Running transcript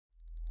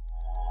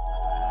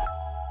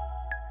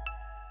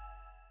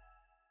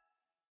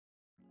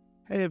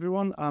Hey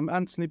everyone, I'm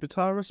Anthony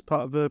Bataras,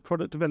 part of the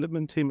product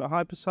development team at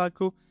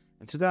HyperCycle,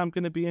 and today I'm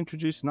going to be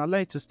introducing our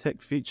latest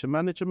tech feature,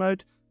 Manager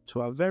Mode,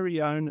 to our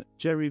very own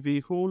Jerry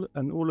V. Hall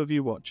and all of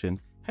you watching.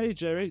 Hey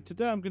Jerry,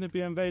 today I'm going to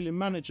be unveiling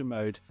Manager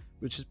Mode,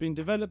 which has been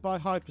developed by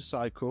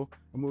HyperCycle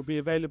and will be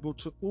available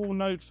to all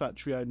Node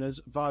Factory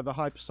owners via the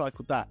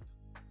HyperCycle dapp.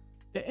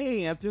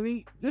 Hey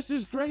Anthony, this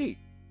is great.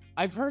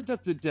 I've heard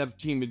that the dev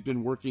team had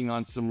been working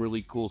on some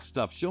really cool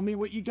stuff. Show me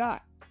what you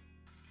got.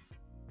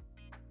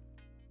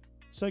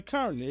 So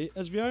currently,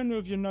 as the owner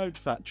of your Node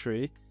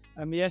Factory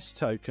and the S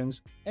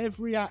tokens,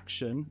 every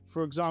action,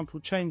 for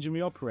example changing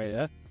the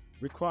operator,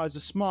 requires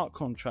a smart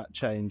contract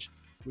change,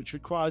 which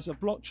requires a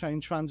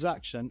blockchain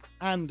transaction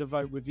and a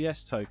vote with the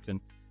S token.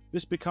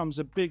 This becomes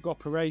a big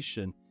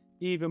operation,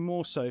 even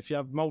more so if you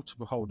have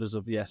multiple holders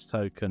of the S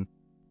token.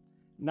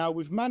 Now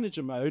with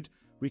Manager Mode,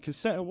 we can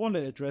set a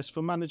wallet address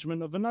for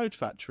management of a Node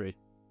Factory.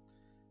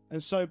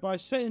 And so by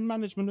setting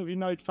management of your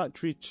Node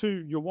Factory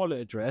to your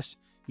wallet address,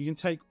 you can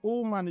take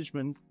all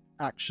management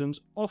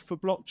actions off the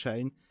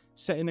blockchain,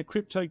 setting a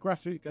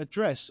cryptographic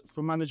address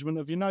for management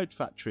of your Node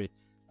Factory,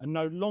 and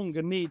no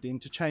longer needing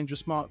to change your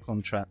smart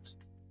contract.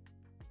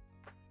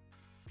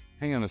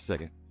 Hang on a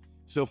second.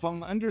 So if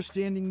I'm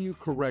understanding you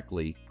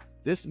correctly,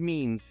 this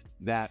means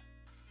that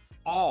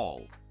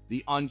all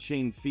the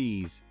on-chain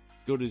fees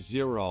go to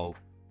zero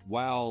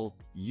while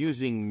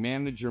using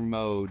Manager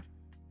Mode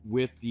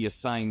with the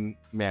assigned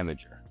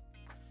manager.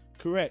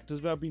 Correct, as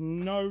there'll be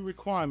no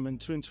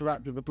requirement to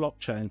interact with the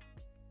blockchain.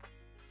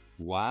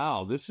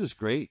 Wow, this is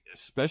great,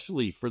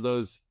 especially for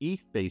those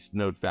ETH-based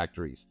Node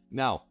Factories.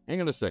 Now,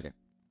 hang on a second.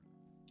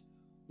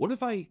 What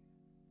if I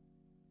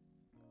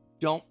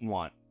don't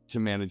want to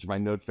manage my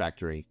Node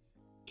Factory?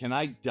 Can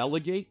I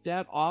delegate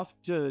that off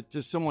to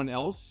someone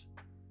else?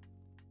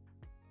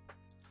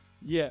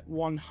 Yeah,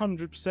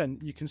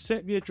 100%. You can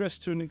set the address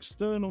to an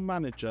external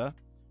manager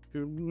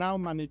who will now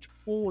manage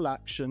all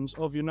actions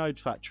of your Node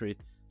Factory,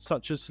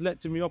 such as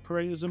selecting the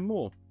operators and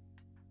more.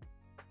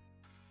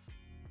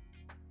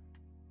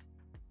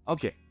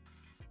 Okay.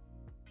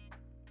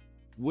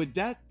 Would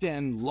that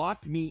then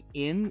lock me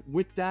in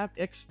with that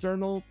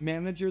external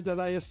manager that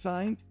I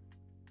assigned?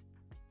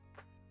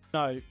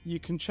 No, you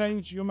can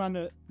change your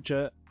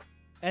manager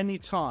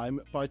anytime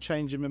by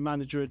changing the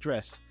manager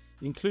address,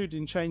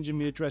 including changing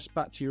the address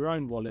back to your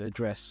own wallet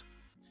address.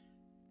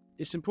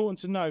 It's important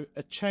to note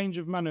a change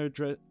of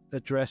manager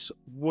address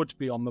would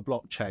be on the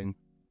blockchain.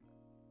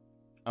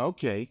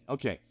 Okay.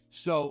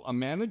 So a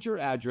manager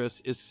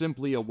address is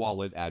simply a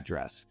wallet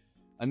address.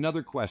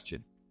 Another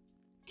question.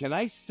 Can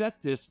I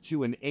set this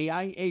to an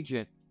AI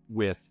agent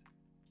with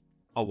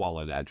a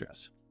wallet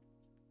address?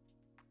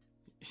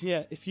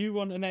 Yeah, if you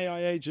want an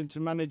AI agent to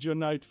manage your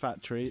Node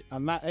Factory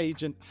and that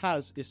agent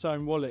has its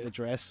own wallet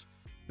address,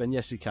 then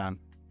yes, you can.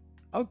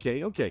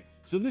 Okay.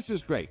 So this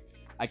is great.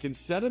 I can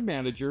set a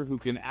manager who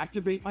can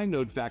activate my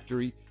Node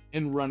Factory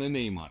and run a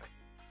name on it.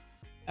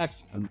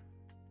 Excellent.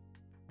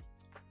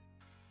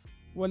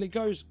 Well, it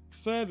goes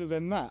further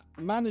than that.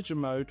 Manager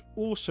Mode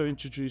also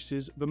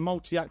introduces the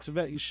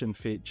multi-activation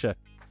feature,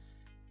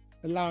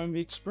 allowing the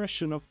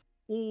expression of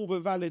all the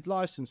valid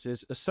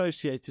licenses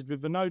associated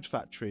with the Node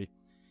Factory.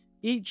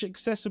 Each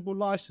accessible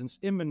license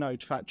in the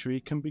Node Factory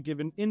can be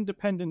given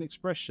independent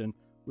expression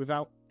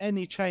without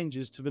any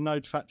changes to the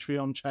Node Factory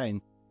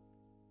on-chain.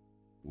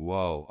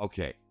 Whoa,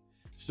 okay.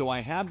 So I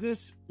have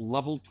this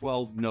level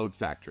 12 Node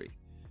Factory.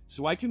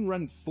 So I can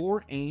run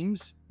 4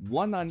 aims,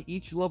 one on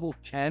each level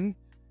 10.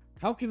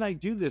 How can I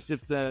do this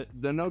if the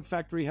Node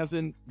Factory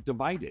hasn't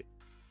divided?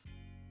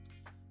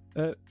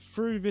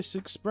 Through this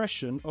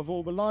expression of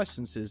all the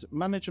licenses,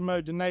 Manager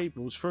Mode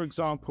enables, for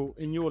example,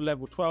 in your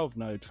level 12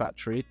 Node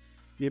Factory,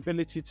 the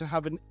ability to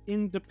have an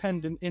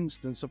independent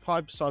instance of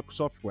HyperCycle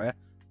software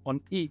on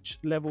each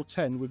level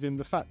 10 within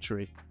the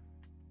factory.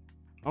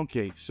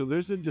 Okay, so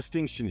there's a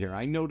distinction here.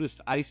 I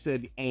noticed I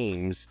said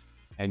aims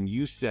and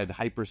you said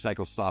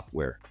HyperCycle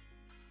software.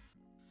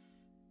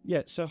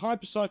 Yeah, so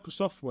HyperCycle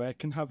software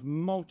can have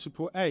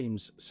multiple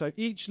aims. So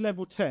each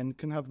level 10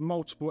 can have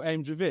multiple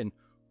aims within,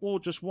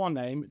 or just one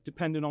aim,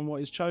 depending on what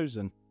is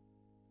chosen.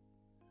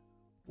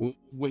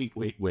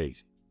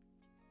 Wait.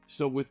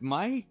 So with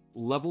my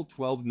level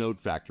 12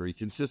 Node Factory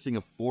consisting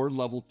of 4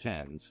 level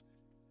 10s,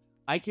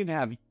 I can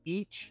have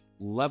each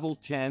level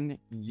 10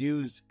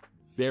 use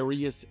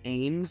various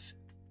aims?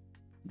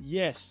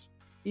 Yes,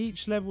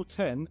 each level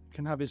 10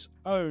 can have its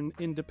own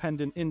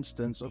independent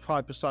instance of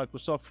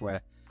HyperCycle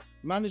software.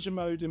 Manager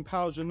Mode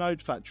empowers your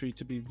Node Factory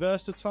to be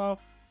versatile,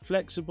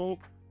 flexible,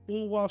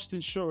 all whilst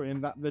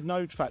ensuring that the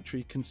Node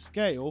Factory can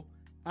scale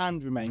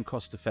and remain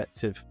cost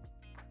effective.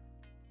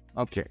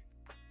 Okay.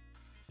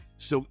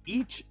 So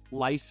each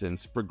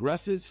license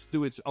progresses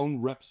through its own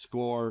rep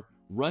score,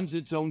 runs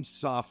its own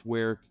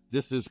software.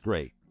 This is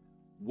great.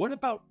 What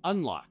about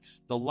unlocks,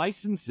 the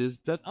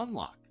licenses that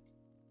unlock?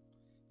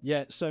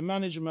 Yeah, so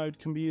Manager Mode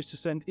can be used to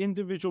send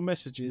individual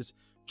messages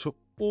to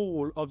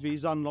all of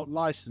these unlocked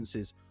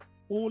licenses.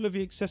 All of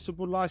the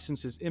accessible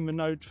licenses in the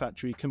Node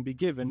Factory can be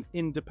given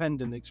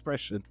independent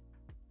expression.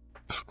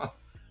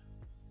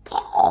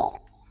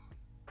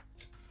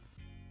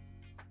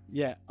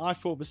 Yeah, I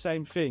thought the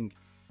same thing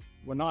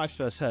when I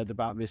first heard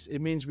about this. It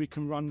means we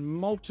can run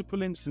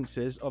multiple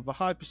instances of the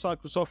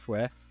HyperCycle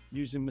software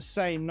using the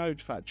same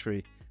node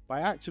factory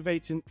by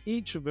activating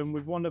each of them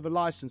with one of the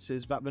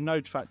licenses that the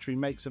node factory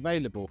makes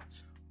available.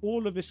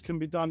 All of this can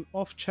be done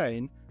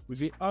off-chain, with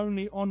the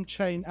only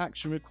on-chain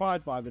action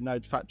required by the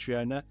node factory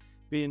owner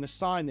being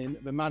assigning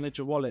the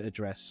manager wallet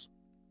address.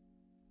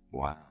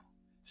 Wow.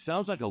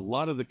 Sounds like a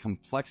lot of the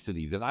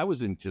complexity that I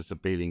was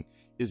anticipating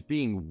is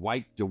being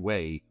wiped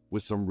away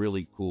with some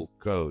really cool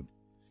code.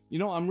 You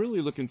know, I'm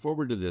really looking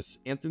forward to this.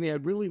 Anthony,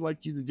 I'd really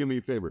like you to do me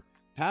a favor.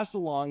 Pass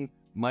along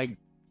my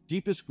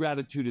deepest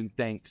gratitude and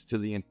thanks to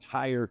the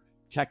entire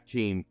tech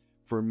team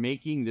for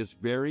making this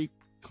very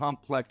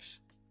complex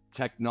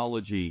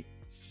technology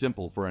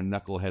simple for a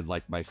knucklehead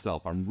like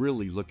myself. I'm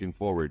really looking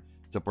forward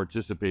to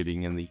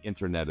participating in the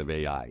Internet of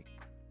AI.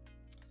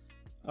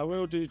 I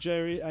will do,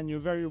 Jerry, and you're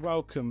very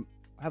welcome.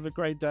 Have a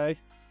great day.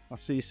 I'll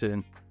see you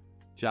soon.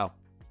 Ciao.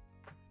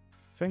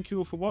 Thank you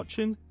all for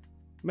watching.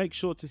 Make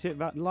sure to hit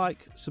that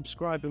like,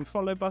 subscribe and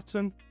follow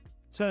button.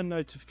 Turn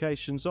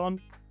notifications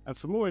on. And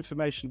for more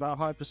information about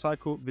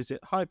HyperCycle, visit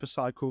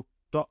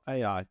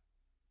hypercycle.ai.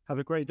 Have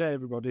a great day,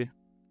 everybody.